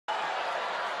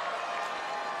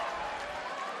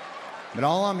But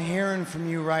all I'm hearing from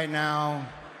you right now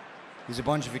is a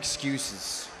bunch of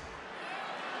excuses.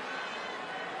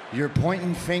 You're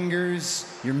pointing fingers,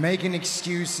 you're making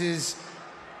excuses,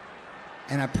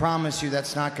 and I promise you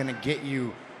that's not gonna get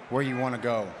you where you wanna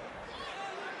go.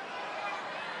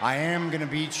 I am gonna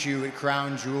beat you at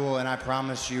Crown Jewel, and I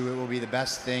promise you it will be the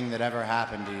best thing that ever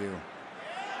happened to you.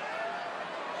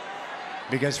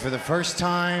 Because for the first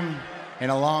time in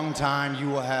a long time, you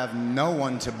will have no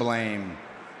one to blame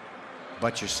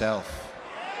but yourself.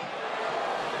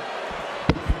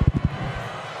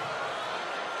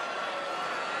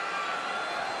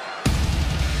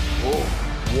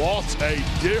 What a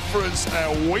difference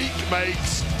a week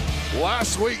makes.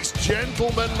 Last week's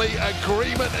gentlemanly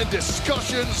agreement and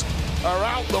discussions are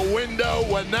out the window.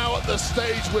 We're now at the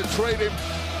stage we're trading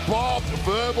barbed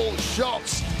verbal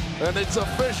shots, and it's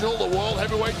official, the World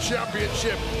Heavyweight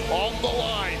Championship on the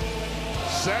line.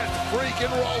 Seth freaking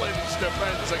Rollins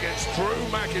defends against Drew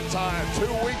McIntyre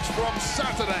 2 weeks from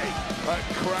Saturday at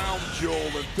Crown Jewel,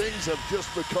 and things have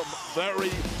just become very,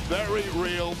 very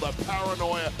real. The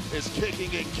paranoia is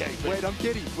kicking in, KP. Wait, I'm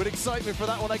giddy with excitement for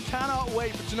that one. I cannot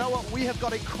wait, but you know what? We have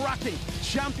got a cracking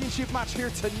championship match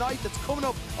here tonight that's coming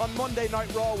up on Monday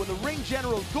Night Raw when the ring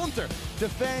general Gunther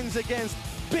defends against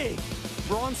Big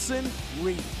Bronson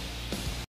Reed.